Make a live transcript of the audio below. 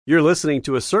You're listening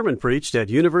to a sermon preached at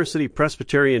University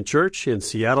Presbyterian Church in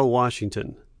Seattle,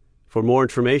 Washington. For more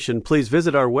information, please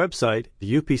visit our website,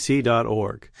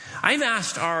 upc.org. I've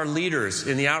asked our leaders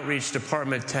in the outreach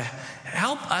department to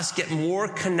help us get more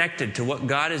connected to what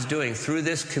God is doing through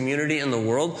this community and the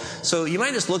world. So you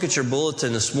might just look at your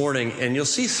bulletin this morning and you'll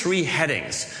see 3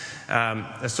 headings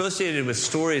associated with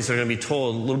stories that are going to be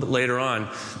told a little bit later on.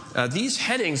 These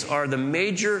headings are the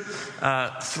major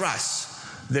thrusts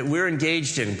that we're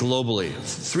engaged in globally.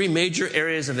 3 major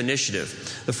areas of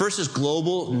initiative. The first is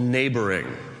global neighboring.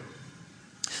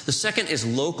 The second is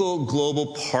local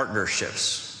global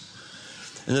partnerships.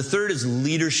 And the third is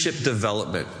leadership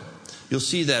development. You'll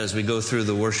see that as we go through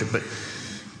the worship.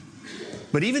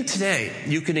 But even today,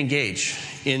 you can engage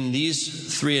in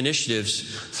these 3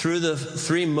 initiatives through the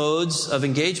 3 modes of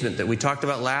engagement that we talked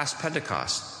about last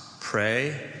Pentecost.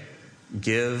 Pray,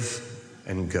 give,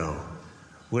 and go.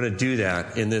 We're going to do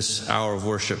that in this hour of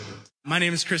worship. My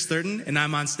name is Chris Thurton, and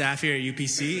I'm on staff here at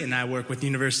UPC, and I work with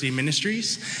University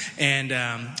Ministries. And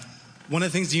one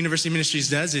of the things the University Ministries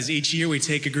does is each year we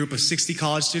take a group of 60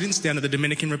 college students down to the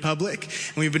Dominican Republic,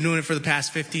 and we've been doing it for the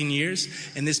past 15 years.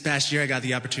 And this past year I got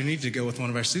the opportunity to go with one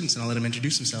of our students, and I'll let him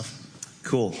introduce himself.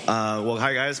 Cool. Well,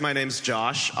 hi guys, my name's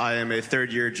Josh. I am a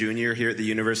third-year junior here at the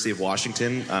University of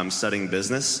Washington. I'm studying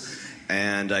business.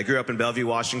 And I grew up in Bellevue,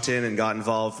 Washington, and got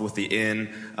involved with the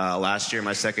Inn last year,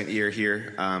 my second year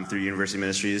here through University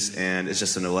Ministries, and it's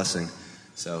just a blessing.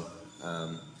 So,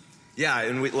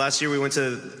 and last year we went to,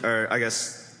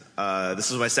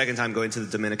 this was my second time going to the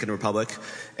Dominican Republic,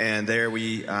 and there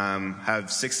we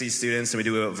have 60 students, and we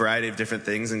do a variety of different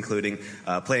things, including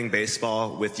playing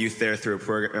baseball with youth there through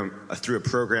a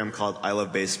program called I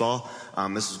Love Baseball,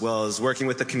 as well as working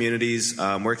with the communities,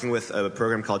 working with a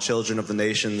program called Children of the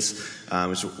Nations,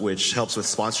 which helps with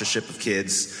sponsorship of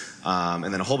kids, and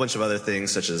then a whole bunch of other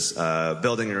things such as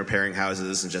building and repairing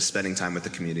houses and just spending time with the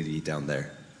community down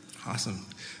there. Awesome.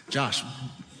 Josh,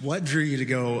 what drew you to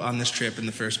go on this trip in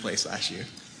the first place last year?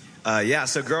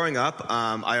 So growing up,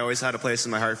 I always had a place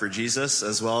in my heart for Jesus,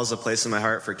 as well as a place in my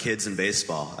heart for kids and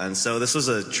baseball. And so this was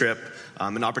a trip,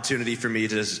 an opportunity for me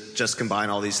to just combine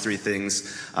all these 3 things,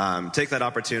 take that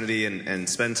opportunity and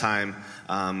spend time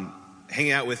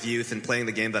hanging out with youth and playing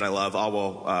the game that I love, all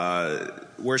while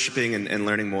worshiping and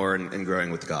learning more and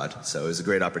growing with God. So it was a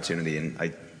great opportunity, and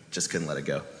I just couldn't let it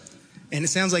go. And it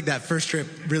sounds like that first trip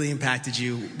really impacted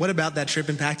you. What about that trip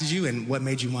impacted you, and what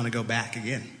made you want to go back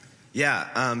again? Yeah,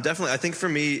 definitely. I think for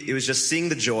me, it was just seeing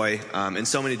the joy in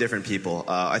so many different people.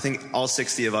 I think all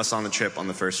 60 of us on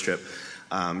the first trip,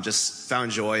 just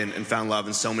found joy and found love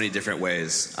in so many different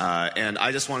ways. And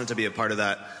I just wanted to be a part of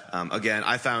that. Again,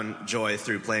 I found joy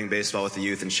through playing baseball with the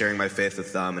youth and sharing my faith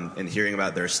with them and hearing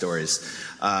about their stories.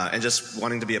 And just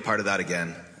wanting to be a part of that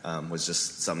again was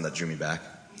just something that drew me back.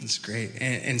 That's great.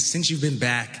 And since you've been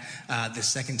back this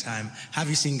second time, have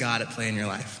you seen God at play in your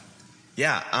life?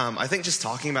 Yeah, I think just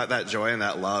talking about that joy and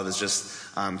that love is just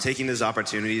taking those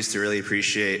opportunities to really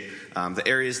appreciate the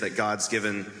areas that God's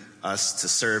given us to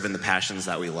serve and the passions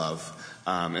that we love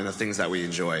and the things that we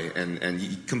enjoy,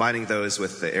 and combining those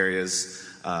with the areas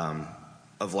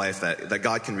of life that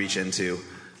God can reach into.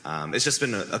 It's just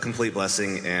been a complete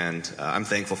blessing, and I'm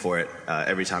thankful for it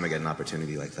every time I get an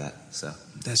opportunity like that. So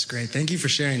that's great. Thank you for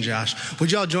sharing, Josh.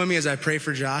 Would you all join me as I pray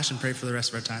for Josh and pray for the rest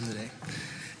of our time today?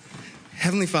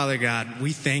 Heavenly Father God,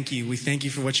 we thank you. We thank you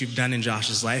for what you've done in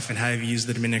Josh's life and how you've used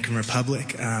the Dominican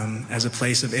Republic as a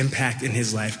place of impact in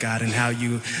his life, God, and how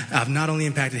you have not only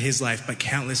impacted his life, but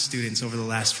countless students over the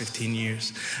last 15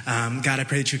 years. God, I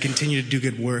pray that you continue to do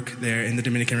good work there in the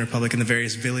Dominican Republic and the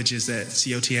various villages that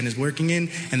COTN is working in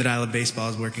and that I Love Baseball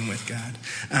is working with, God.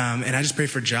 And I just pray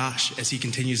for Josh as he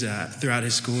continues throughout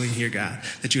his schooling here, God,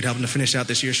 that you would help him to finish out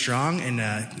this year strong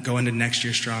and go into next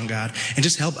year strong, God. And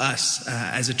just help us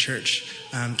as a church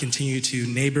continue to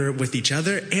neighbor with each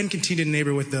other and continue to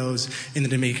neighbor with those in the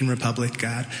Dominican Republic,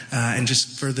 God, and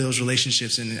just for those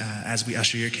relationships and as we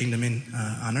usher your kingdom in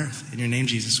on earth. In your name,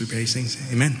 Jesus, we pray these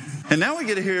things. Amen. And now we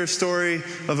get to hear a story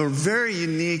of a very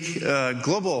unique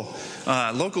local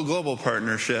global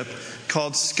partnership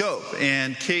called Scope.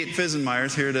 And Kate Fisenmeyer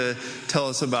is here to tell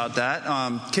us about that.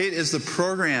 Kate is the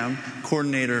program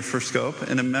coordinator for Scope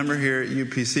and a member here at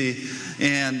UPC.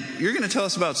 And you're going to tell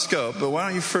us about Scope, but why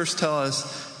don't you first tell us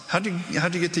how'd you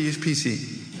get to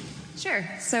UPC? Sure.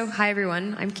 So, hi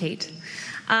everyone. I'm Kate.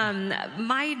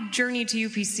 My journey to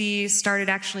UPC started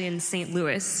actually in St.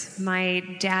 Louis. My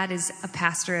dad is a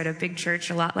pastor at a big church,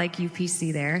 a lot like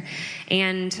UPC there.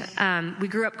 And we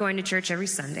grew up going to church every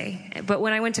Sunday. But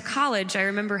when I went to college, I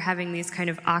remember having these kind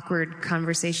of awkward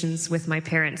conversations with my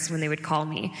parents when they would call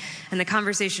me. And the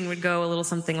conversation would go a little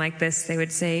something like this. They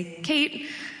would say, Kate,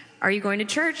 are you going to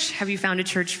church? Have you found a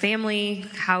church family?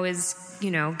 How is,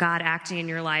 God acting in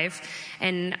your life?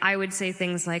 And I would say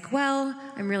things like, well,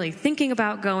 I'm really thinking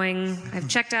about going. I've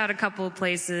checked out a couple of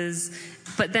places,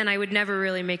 but then I would never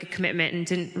really make a commitment and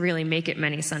didn't really make it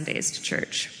many Sundays to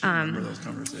church. I remember those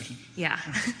conversations. Yeah.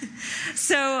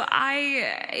 So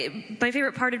my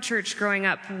favorite part of church growing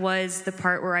up was the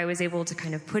part where I was able to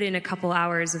kind of put in a couple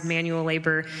hours of manual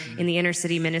labor in the inner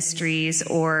city ministries,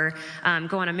 or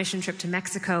go on a mission trip to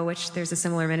Mexico, which there's a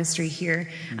similar ministry here,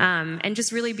 and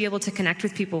just really be able to connect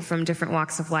with people from different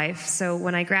walks of life. So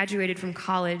when I graduated from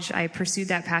college, I pursued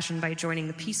that passion by joining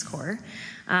the Peace Corps.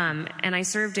 And I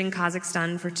served in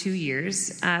Kazakhstan for 2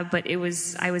 years, but I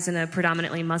was in a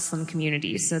predominantly Muslim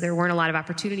community, so there weren't a lot of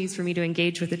opportunities for me to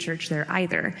engage with the church there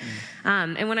either.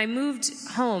 And when I moved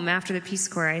home after the Peace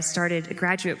Corps, I started a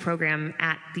graduate program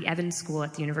at the Evans School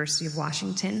at the University of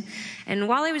Washington. And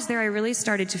while I was there, I really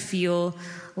started to feel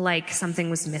like something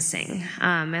was missing.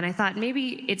 And I thought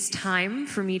maybe it's time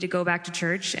for me to go back to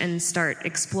church and start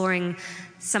exploring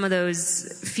some of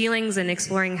those feelings and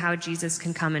exploring how Jesus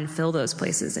can come and fill those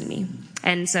places in me.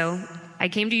 And so I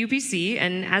came to UPC,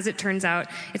 and as it turns out,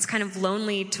 it's kind of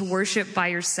lonely to worship by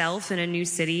yourself in a new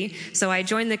city. So I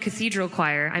joined the cathedral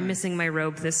choir. I'm missing my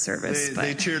robe this service.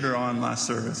 They cheered her on last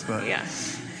service, but yeah.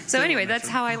 So anyway, that's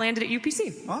how I landed at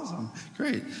UPC. Awesome.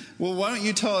 Great. Well, why don't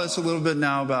you tell us a little bit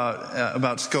now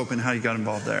about Scope and how you got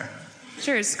involved there?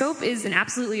 Sure. Scope is an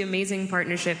absolutely amazing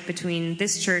partnership between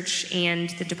this church and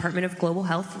the Department of Global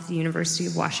Health of the University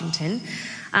of Washington.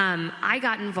 I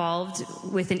got involved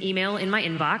with an email in my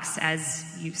inbox, as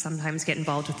you sometimes get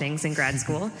involved with things in grad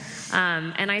school.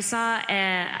 And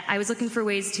I was looking for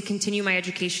ways to continue my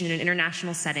education in an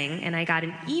international setting, and I got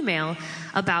an email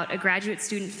about a graduate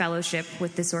student fellowship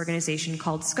with this organization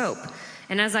called Scope.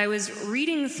 And as I was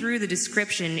reading through the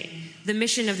description, the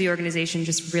mission of the organization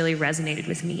just really resonated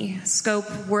with me.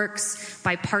 Scope works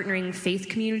by partnering faith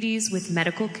communities with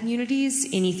medical communities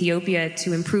in Ethiopia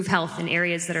to improve health in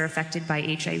areas that are affected by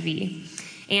HIV.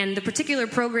 And the particular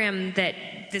program that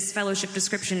this fellowship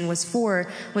description was for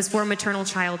maternal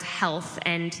child health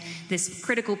and this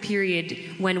critical period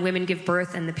when women give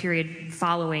birth and the period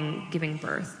following giving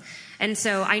birth. And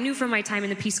so I knew from my time in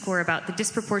the Peace Corps about the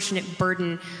disproportionate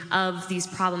burden of these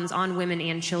problems on women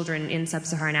and children in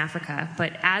sub-Saharan Africa.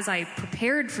 But as I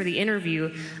prepared for the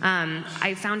interview,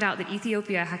 I found out that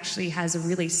Ethiopia actually has a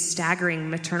really staggering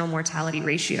maternal mortality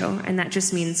ratio. And that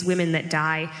just means women that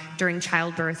die during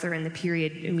childbirth or in the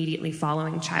period immediately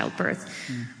following childbirth.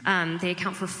 They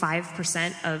account for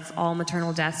 5% of all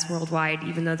maternal deaths worldwide,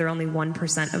 even though they're only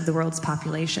 1% of the world's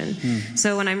population.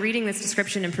 So when I'm reading this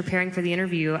description and preparing for the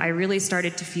interview, I really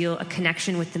started to feel a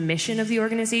connection with the mission of the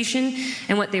organization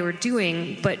and what they were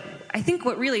doing. But I think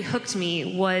what really hooked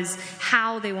me was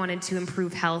how they wanted to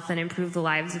improve health and improve the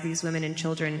lives of these women and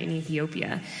children in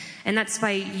Ethiopia. And that's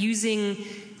by using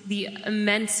the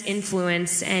immense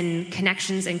influence and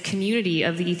connections and community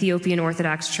of the Ethiopian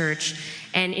Orthodox Church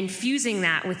and infusing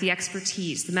that with the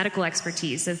expertise, the medical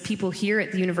expertise of people here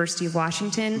at the University of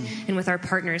Washington and with our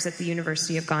partners at the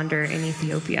University of Gondar in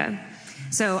Ethiopia.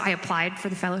 So I applied for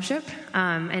the fellowship,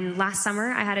 and last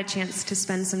summer I had a chance to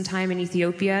spend some time in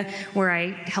Ethiopia where I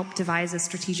helped devise a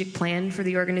strategic plan for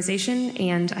the organization,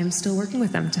 and I'm still working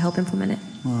with them to help implement it.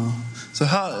 Wow. So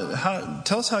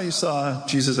tell us how you saw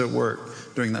Jesus at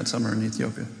work during that summer in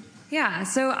Ethiopia. Yeah,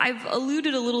 so I've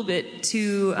alluded a little bit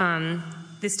to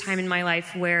this time in my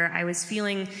life where I was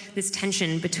feeling this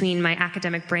tension between my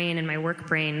academic brain and my work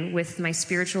brain with my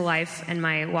spiritual life and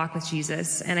my walk with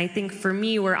Jesus. And I think for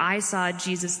me, where I saw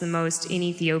Jesus the most in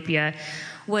Ethiopia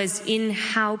was in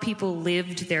how people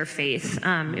lived their faith.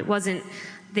 It wasn't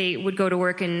they would go to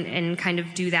work and kind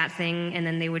of do that thing, and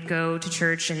then they would go to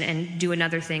church and do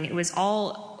another thing. It was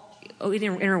all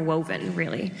interwoven,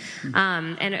 really.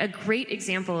 And a great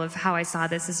example of how I saw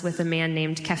this is with a man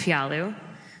named Kefialu.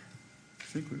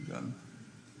 I think we've got him.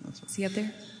 Is he up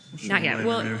there? Not yet.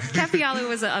 Well, Kefialu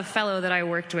was a fellow that I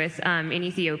worked with in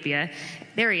Ethiopia.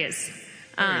 There he is.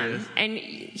 And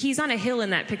he's on a hill in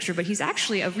that picture, but he's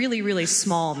actually a really, really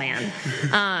small man.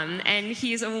 And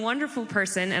he's a wonderful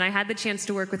person, and I had the chance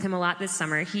to work with him a lot this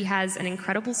summer. He has an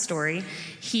incredible story.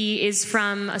 He is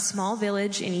from a small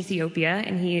village in Ethiopia,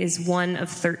 and he is one of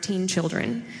 13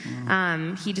 children.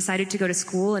 He decided to go to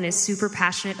school and is super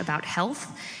passionate about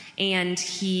health. and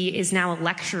he is now a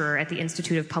lecturer at the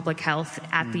Institute of Public Health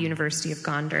at the University of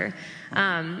Gondar.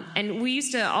 And we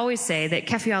used to always say that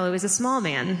Kefaulu is a small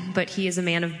man, but he is a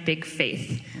man of big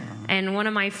faith. And one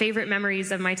of my favorite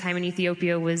memories of my time in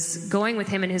Ethiopia was going with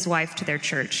him and his wife to their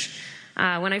church.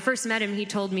 When I first met him, he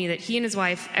told me that he and his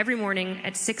wife every morning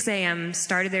at 6 a.m.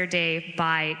 started their day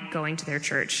by going to their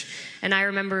church. And I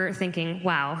remember thinking,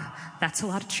 wow, that's a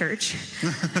lot of church.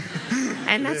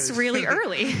 And that's really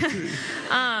early.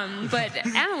 But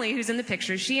Emily, who's in the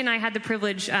picture, she and I had the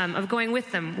privilege of going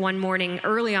with them one morning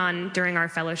early on during our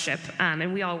fellowship.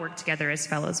 And we all worked together as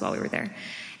fellows while we were there.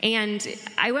 And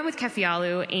I went with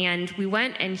Kefaulu, and we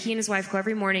went, and he and his wife go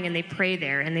every morning, and they pray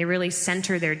there, and they really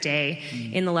center their day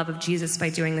in the love of Jesus by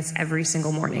doing this every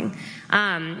single morning.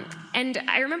 And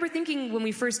I remember thinking when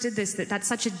we first did this that that's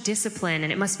such a discipline,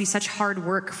 and it must be such hard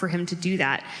work for him to do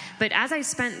that. But as I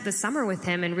spent the summer with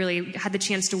him and really had the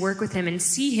chance to work with him and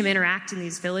see him interact in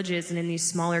these villages and in these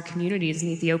smaller communities in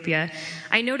Ethiopia,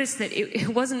 I noticed that it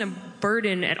wasn't a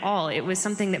burden at all. It was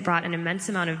something that brought an immense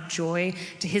amount of joy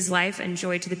to his life and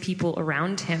joy to the people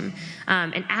around him.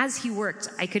 And as he worked,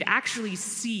 I could actually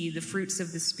see the fruits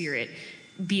of the Spirit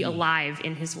be alive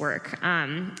in his work.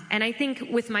 And I think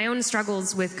with my own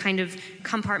struggles with kind of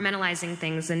compartmentalizing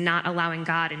things and not allowing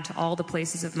God into all the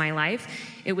places of my life,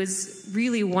 it was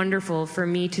really wonderful for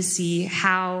me to see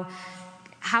how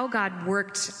God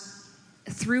worked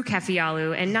through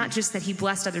Kefaulu, and not just that he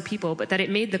blessed other people, but that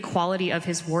it made the quality of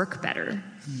his work better.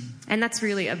 And that's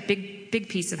really a big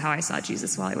piece of how I saw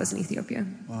Jesus while I was in Ethiopia.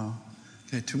 Wow.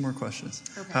 Okay, 2 more questions.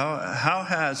 Okay. How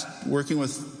has working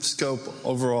with Scope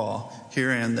overall,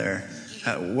 here and there,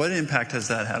 what impact has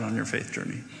that had on your faith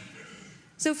journey?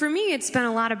 So for me, it's been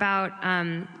a lot about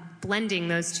blending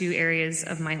those 2 areas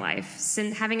of my life.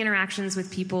 Since having interactions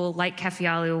with people like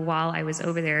Kefaulu while I was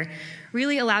over there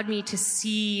really allowed me to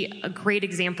see a great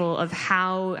example of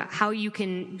how you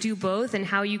can do both, and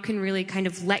how you can really kind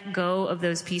of let go of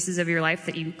those pieces of your life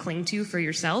that you cling to for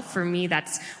yourself. For me,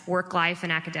 that's work life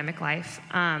and academic life.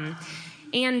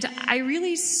 And I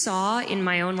really saw in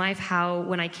my own life how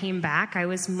when I came back, I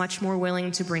was much more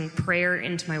willing to bring prayer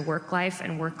into my work life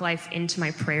and work life into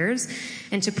my prayers,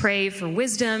 and to pray for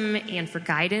wisdom and for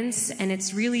guidance. And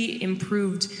it's really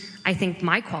improved, I think,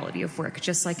 my quality of work,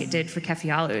 just like it did for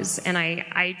Kefaulu's. And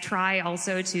I try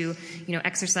also to,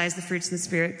 exercise the fruits of the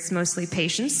Spirit. It's mostly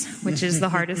patience, which is the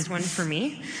hardest one for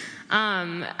me.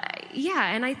 And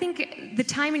I think the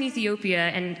time in Ethiopia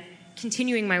and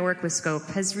continuing my work with Scope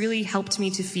has really helped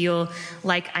me to feel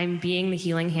like I'm being the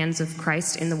healing hands of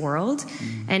Christ in the world,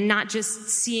 and not just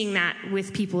seeing that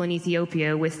with people in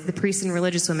Ethiopia, with the priests and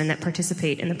religious women that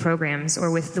participate in the programs,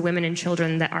 or with the women and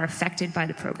children that are affected by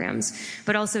the programs,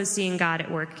 but also seeing God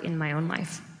at work in my own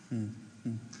life.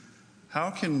 How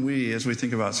can we, as we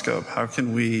think about Scope, how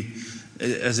can we,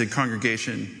 as a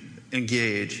congregation,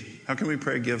 engage? How can we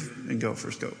pray, give, and go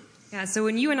for Scope? Yeah, so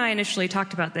when you and I initially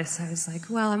talked about this, I was like,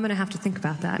 well, I'm going to have to think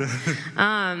about that.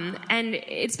 And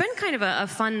it's been kind of a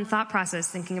fun thought process,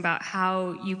 thinking about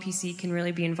how UPC can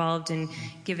really be involved in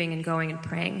giving and going and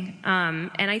praying.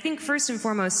 And I think first and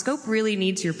foremost, Scope really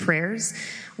needs your prayers.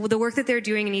 Well, the work that they're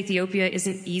doing in Ethiopia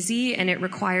isn't easy, and it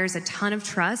requires a ton of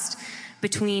trust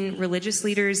between religious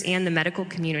leaders and the medical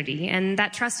community. And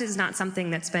that trust is not something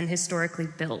that's been historically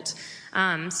built.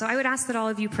 So I would ask that all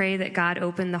of you pray that God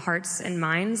open the hearts and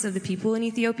minds of the people in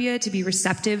Ethiopia to be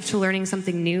receptive to learning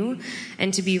something new,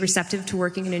 and to be receptive to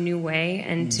working in a new way,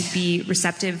 and to be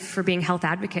receptive for being health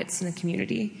advocates in the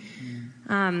community.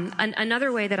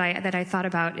 Another way that I thought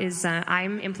about is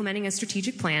I'm implementing a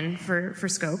strategic plan for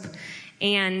Scope.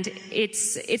 And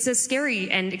it's a scary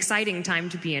and exciting time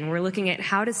to be in. We're looking at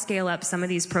how to scale up some of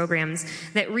these programs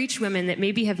that reach women that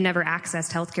maybe have never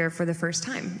accessed healthcare for the first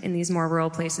time in these more rural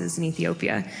places in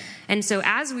Ethiopia. And so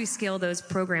as we scale those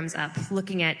programs up,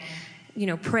 looking at,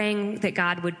 praying that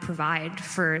God would provide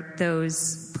for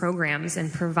those programs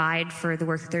and provide for the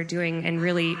work that they're doing, and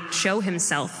really show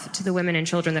himself to the women and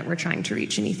children that we're trying to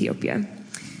reach in Ethiopia.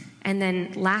 And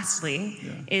then lastly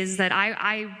is that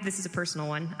this is a personal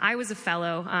one. I was a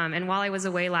fellow, and while I was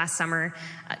away last summer,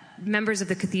 members of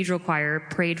the cathedral choir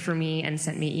prayed for me and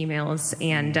sent me emails,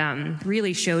 and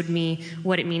really showed me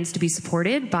what it means to be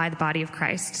supported by the body of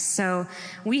Christ. So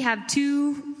we have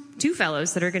two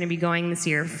fellows that are going to be going this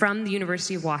year from the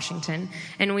University of Washington,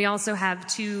 and we also have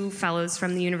 2 fellows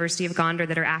from the University of Gondar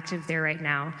that are active there right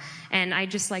now. And I'd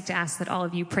just like to ask that all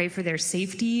of you pray for their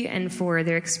safety and for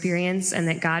their experience, and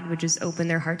that God would just open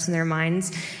their hearts and their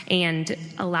minds and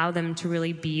allow them to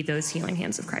really be those healing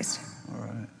hands of Christ. All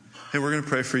right. Hey, we're going to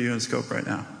pray for you in Scope right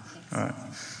now. All right.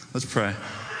 Let's pray.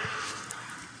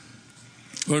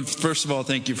 Lord, first of all,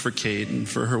 thank you for Kate and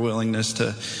for her willingness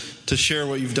to share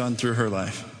what you've done through her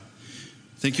life.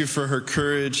 Thank you for her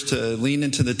courage to lean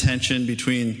into the tension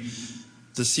between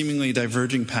the seemingly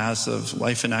diverging paths of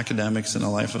life in academics and a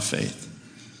life of faith.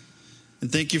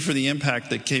 And thank you for the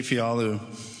impact that Kate Fialu,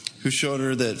 who showed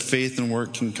her that faith and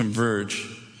work can converge,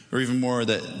 or even more,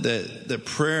 that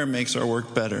prayer makes our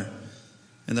work better,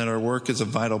 and that our work is a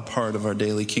vital part of our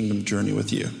daily kingdom journey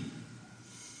with you.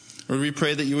 Lord, we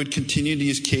pray that you would continue to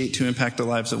use Kate to impact the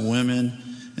lives of women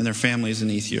and their families in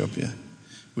Ethiopia.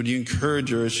 Would you encourage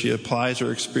her as she applies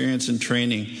her experience and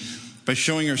training by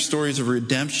showing her stories of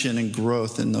redemption and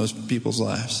growth in those people's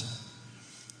lives?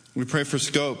 We pray for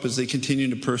Scope as they continue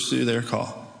to pursue their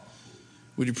call.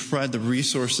 Would you provide the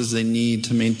resources they need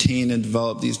to maintain and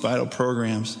develop these vital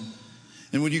programs?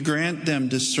 And would you grant them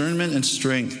discernment and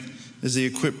strength as they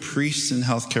equip priests and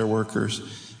healthcare workers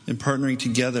in partnering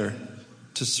together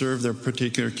to serve their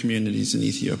particular communities in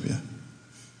Ethiopia?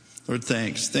 Lord,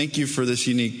 thanks. Thank you for this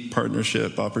unique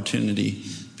partnership opportunity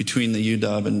between the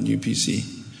UW and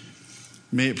UPC.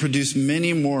 May it produce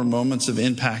many more moments of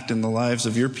impact in the lives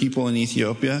of your people in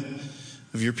Ethiopia,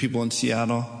 of your people in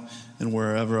Seattle, and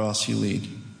wherever else you lead.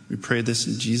 We pray this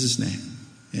in Jesus' name.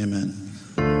 Amen.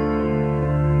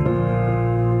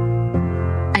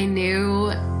 I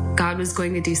knew God was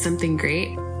going to do something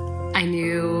great. I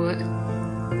knew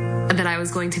that I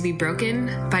was going to be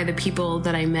broken by the people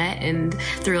that I met and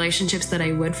the relationships that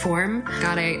I would form.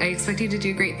 God, I expect you to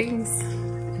do great things.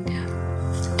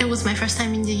 It was my first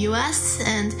time in the US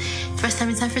and first time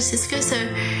in San Francisco, so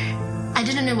I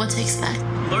didn't know what to expect.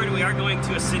 Lord, we are going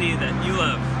to a city that you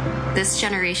love. This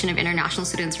generation of international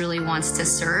students really wants to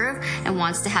serve and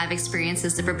wants to have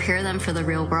experiences to prepare them for the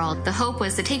real world. The hope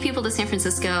was to take people to San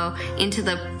Francisco, into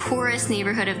the poorest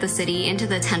neighborhood of the city, into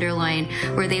the Tenderloin,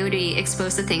 where they would be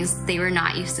exposed to things they were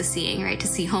not used to seeing, right? To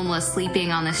see homeless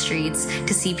sleeping on the streets,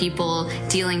 to see people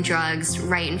dealing drugs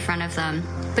right in front of them.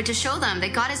 But to show them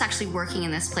that God is actually working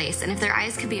in this place. And if their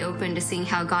eyes could be open to seeing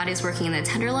how God is working in the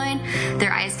Tenderloin,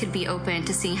 their eyes could be open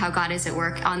to seeing how God is at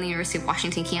work on the University of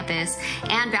Washington campus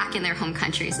and back in their home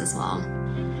countries as well.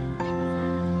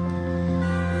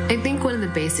 I think one of the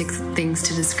basic things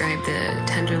to describe the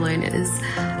Tenderloin is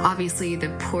obviously the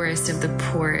poorest of the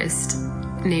poorest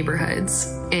neighborhoods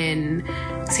in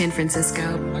San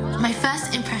Francisco. My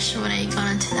first impression when I got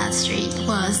onto that street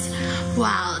was,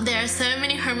 wow, there are so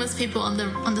many homeless people on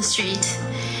the street.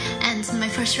 And my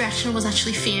first reaction was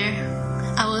actually fear.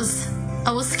 I was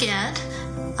scared.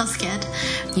 I was scared.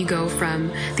 You go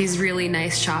from these really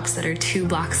nice shops that are 2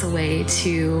 blocks away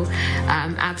to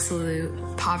absolute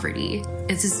poverty.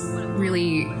 It's this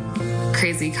really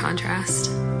crazy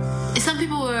contrast. Some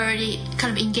people were already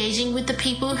kind of engaging with the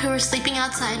people who were sleeping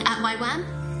outside at YWAM.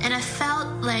 And I felt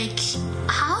like,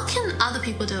 how can other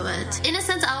people do it? In a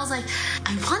sense, I was like,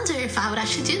 I wonder if I would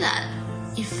actually do that.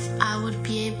 If I would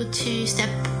be able to step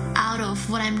out of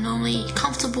what I'm normally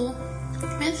comfortable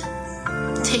with,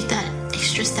 take that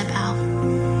extra step out.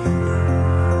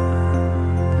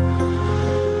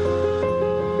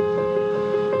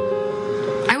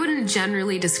 I wouldn't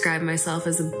generally describe myself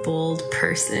as a bold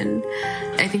person.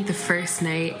 I think the first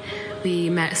night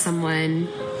we met someone,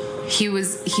 he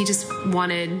just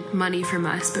wanted money from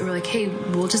us, but we're like, hey,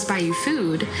 we'll just buy you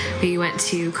food. We went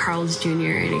to Carl's Jr.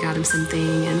 and I got him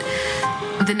something, and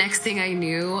the next thing I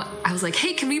knew, I was like,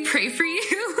 hey, can we pray for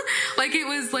you? Like, it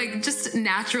was like just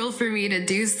natural for me to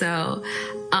do so.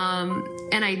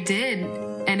 And I did,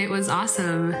 and it was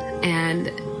awesome.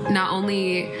 And not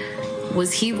only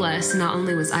was he blessed, not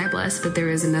only was I blessed, but there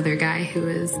was another guy who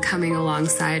was coming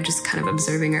alongside, just kind of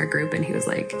observing our group, and he was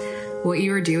like, what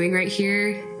you are doing right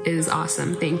here is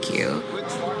awesome. Thank you.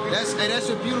 That's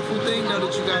a beautiful thing, though,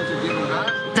 that you guys are giving,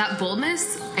 right? That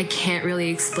boldness, I can't really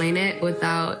explain it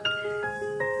without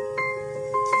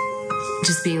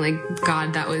just being like,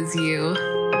 God, that was you.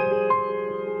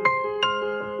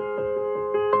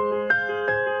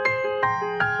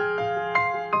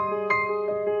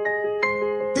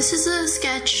 This is a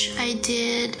sketch I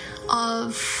did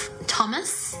of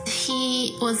Thomas.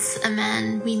 He was a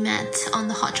man we met on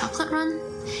the Hot Chocolate Run.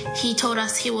 He told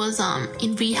us he was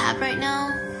in rehab right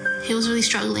now. He was really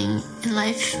struggling in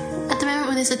life at the moment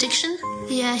with his addiction.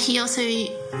 Yeah, he also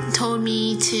told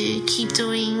me to keep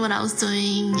doing what I was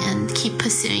doing and keep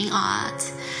pursuing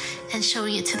art and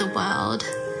showing it to the world.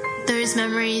 Those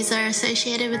memories are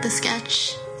associated with the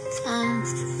sketch,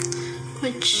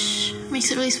 which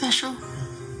makes it really special.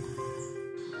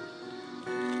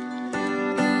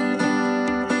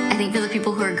 I think think for the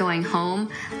people who are going home,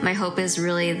 my hope is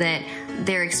really that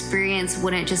their experience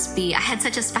wouldn't just be, I had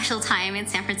such a special time in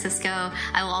San Francisco,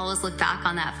 I will always look back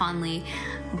on that fondly,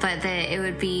 but that it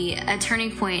would be a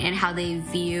turning point in how they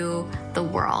view the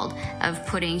world, of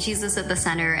putting Jesus at the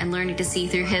center and learning to see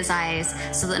through his eyes,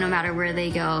 so that no matter where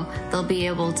they go, they'll be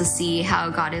able to see how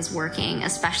God is working,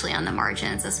 especially on the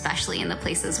margins, especially in the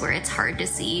places where it's hard to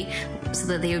see, so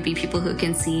that they would be people who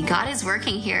can see God is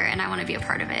working here and I want to be a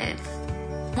part of it.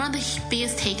 One of the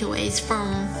biggest takeaways from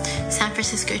San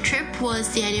Francisco trip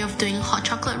was the idea of doing a hot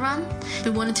chocolate run.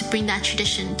 We wanted to bring that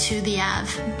tradition to the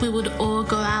Ave. We would all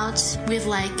go out with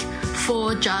like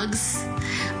 4 jugs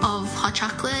of hot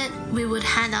chocolate. We would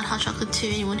hand out hot chocolate to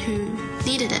anyone who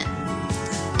needed it.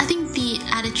 I think the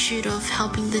attitude of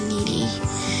helping the needy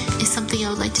is something I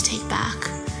would like to take back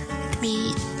with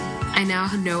me. I now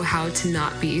know how to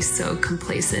not be so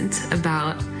complacent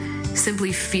about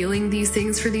simply feeling these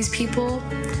things for these people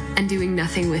and doing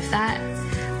nothing with that.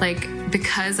 Like,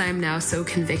 because I'm now so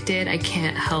convicted, I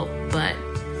can't help but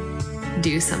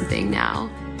do something now.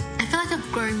 I feel like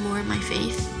I've grown more in my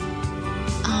faith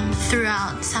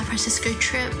throughout San Francisco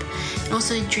trip and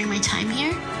also during my time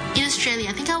here. In Australia,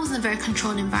 I think I was in a very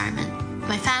controlled environment.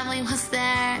 My family was there,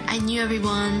 I knew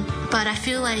everyone, but I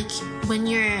feel like when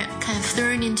you're kind of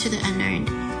thrown into the unknown,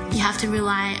 you have to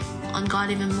rely on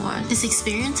God even more. This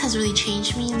experience has really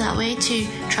changed me in that way, to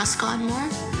trust God more,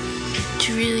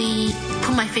 to really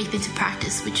put my faith into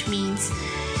practice, which means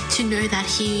to know that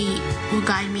He will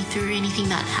guide me through anything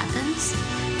that happens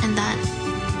and that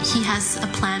He has a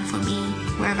plan for me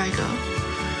wherever I go.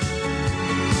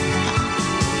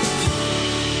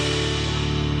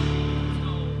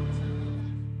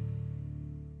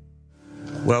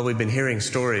 Well, we've been hearing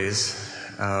stories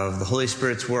of the Holy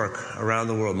Spirit's work around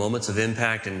the world, moments of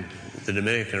impact in the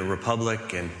Dominican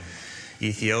Republic, in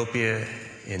Ethiopia,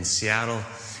 in Seattle.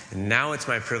 And now it's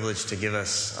my privilege to give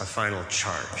us a final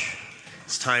charge.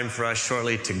 It's time for us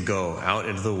shortly to go out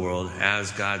into the world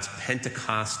as God's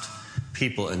Pentecost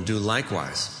people and do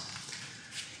likewise.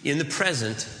 In the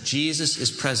present, Jesus is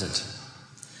present.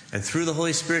 And through the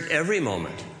Holy Spirit, every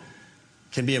moment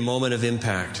can be a moment of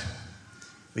impact.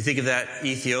 We think of that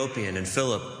Ethiopian and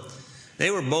Philip.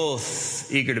 They were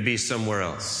both eager to be somewhere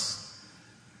else.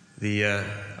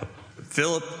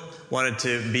 Philip wanted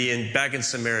to be back in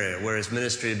Samaria, where his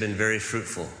ministry had been very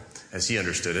fruitful, as he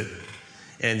understood it.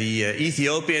 And the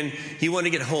Ethiopian, he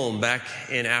wanted to get home back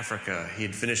in Africa. He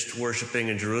had finished worshiping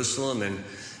in Jerusalem, and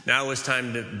now it was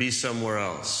time to be somewhere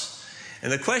else.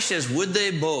 And the question is, would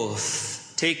they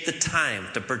both take the time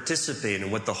to participate in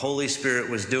what the Holy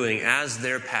Spirit was doing as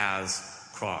their paths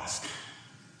crossed?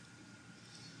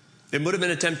 It would have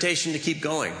been a temptation to keep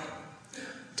going,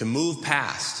 to move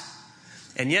past.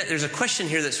 And yet there's a question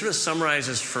here that sort of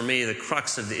summarizes for me the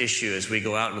crux of the issue as we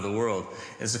go out into the world.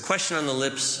 It's the question on the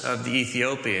lips of the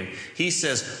Ethiopian. He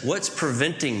says, what's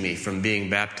preventing me from being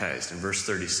baptized? In verse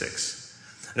 36.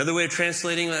 Another way of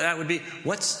translating that would be,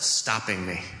 what's stopping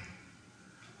me?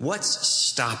 What's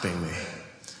stopping me?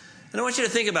 And I want you to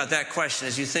think about that question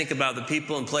as you think about the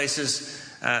people and places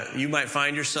you might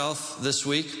find yourself this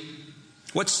week.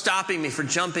 What's stopping me from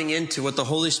jumping into what the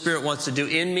Holy Spirit wants to do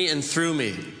in me and through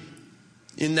me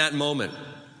in that moment?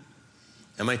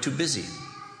 Am I too busy?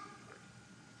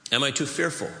 Am I too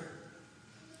fearful?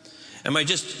 Am I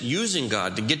just using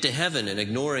God to get to heaven and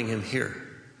ignoring Him here?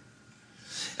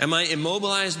 Am I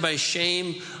immobilized by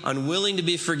shame, unwilling to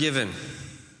be forgiven?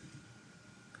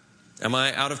 Am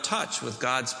I out of touch with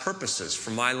God's purposes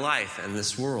for my life and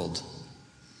this world?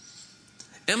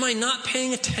 Am I not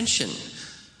paying attention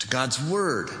to God's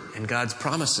word and God's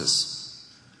promises?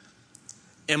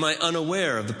 Am I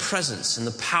unaware of the presence and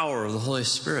the power of the Holy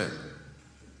Spirit?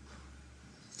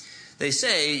 They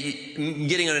say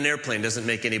getting on an airplane doesn't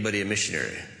make anybody a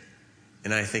missionary,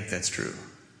 and I think that's true.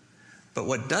 But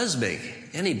what does make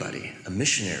anybody a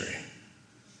missionary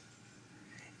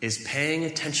is paying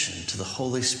attention to the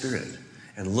Holy Spirit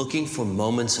and looking for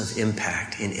moments of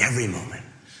impact in every moment,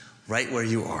 right where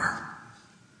you are.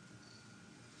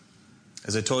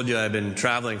 As I told you, I've been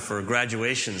traveling for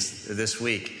graduations this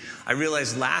week. I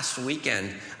realized last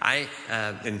weekend, I,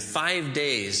 in 5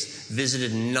 days,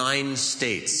 visited 9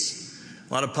 states.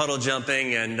 A lot of puddle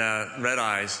jumping and red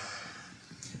eyes.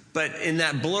 But in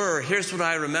that blur, here's what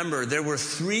I remember. There were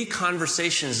 3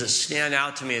 conversations that stand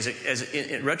out to me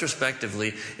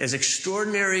retrospectively as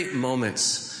extraordinary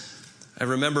moments. I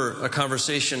remember a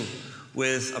conversation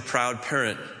with a proud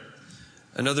parent,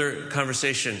 another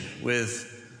conversation with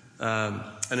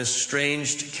an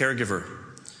estranged caregiver,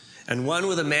 and one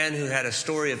with a man who had a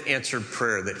story of answered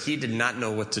prayer that he did not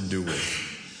know what to do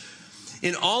with.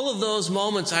 In all of those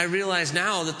moments, I realize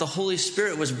now that the Holy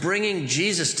Spirit was bringing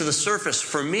Jesus to the surface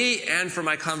for me and for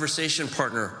my conversation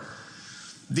partner.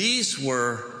 These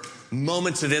were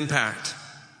moments of impact.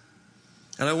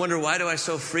 And I wonder, why do I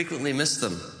so frequently miss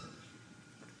them?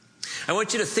 I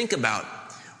want you to think about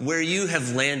where you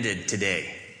have landed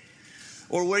today,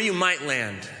 or where you might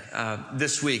land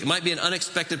this week. It might be an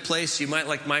unexpected place. You might,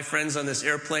 like my friends on this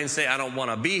airplane, say, I don't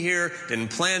want to be here, didn't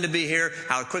plan to be here.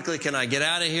 How quickly can I get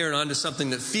out of here and onto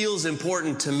something that feels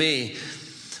important to me?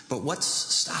 But what's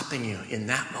stopping you in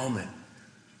that moment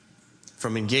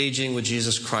from engaging with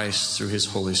Jesus Christ through his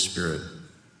Holy Spirit?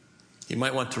 He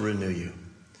might want to renew you.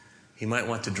 He might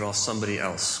want to draw somebody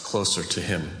else closer to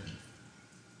him.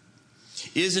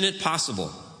 Isn't it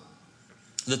possible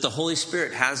that the Holy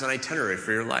Spirit has an itinerary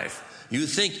for your life? You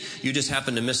think you just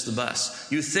happen to miss the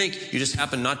bus. You think you just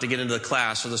happen not to get into the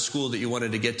class or the school that you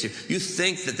wanted to get to. You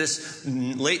think that this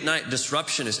late night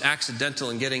disruption is accidental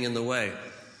and getting in the way.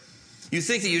 You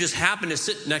think that you just happen to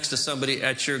sit next to somebody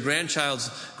at your grandchild's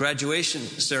graduation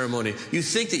ceremony. You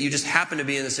think that you just happen to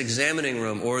be in this examining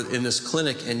room or in this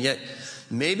clinic, and yet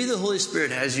maybe the Holy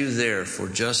Spirit has you there for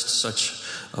just such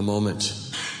a moment.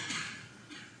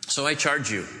 So I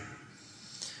charge you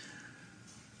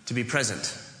to be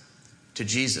present to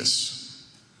Jesus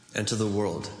and to the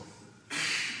world,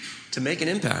 to make an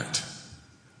impact.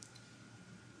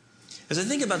 As I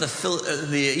think about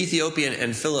the Ethiopian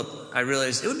and Philip, I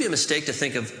realize it would be a mistake to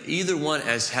think of either one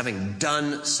as having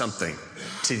done something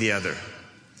to the other.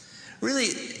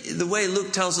 Really, the way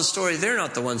Luke tells the story, they're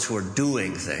not the ones who are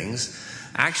doing things.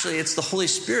 Actually, it's the Holy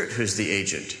Spirit who's the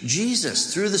agent.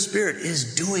 Jesus, through the Spirit,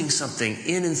 is doing something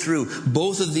in and through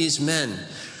both of these men.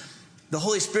 The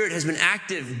Holy Spirit has been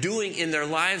active doing in their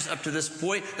lives up to this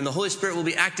point, and the Holy Spirit will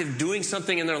be active doing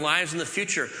something in their lives in the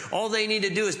future. All they need to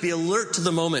do is be alert to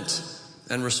the moment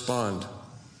and respond.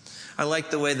 I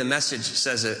like the way the Message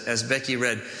says it, as Becky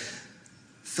read.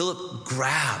 Philip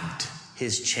grabbed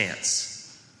his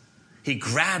chance. He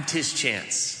grabbed his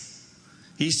chance.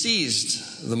 He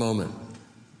seized the moment.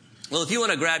 Well, if you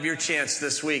want to grab your chance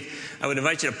this week, I would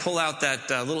invite you to pull out that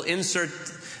little insert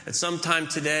at some time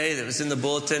today that was in the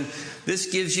bulletin. This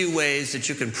gives you ways that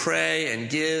you can pray and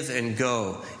give and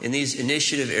go in these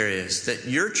initiative areas that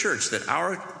your church, that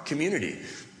our community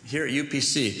here at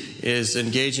UPC is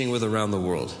engaging with around the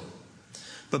world.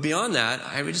 But beyond that,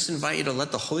 I would just invite you to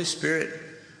let the Holy Spirit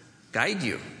guide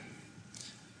you.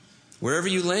 Wherever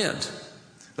you land,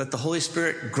 let the Holy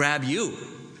Spirit grab you,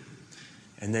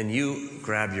 and then you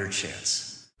grab your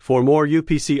chance. For more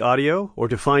UPC audio or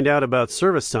to find out about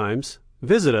service times,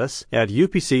 visit us at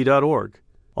upc.org.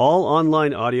 All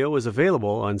online audio is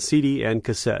available on CD and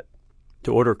cassette.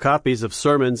 To order copies of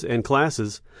sermons and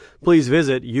classes, please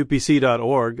visit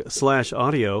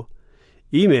upc.org/audio,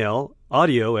 email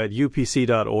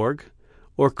audio@upc.org,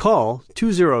 or call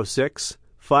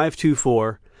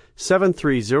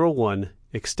 206-524-7301,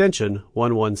 extension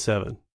 117.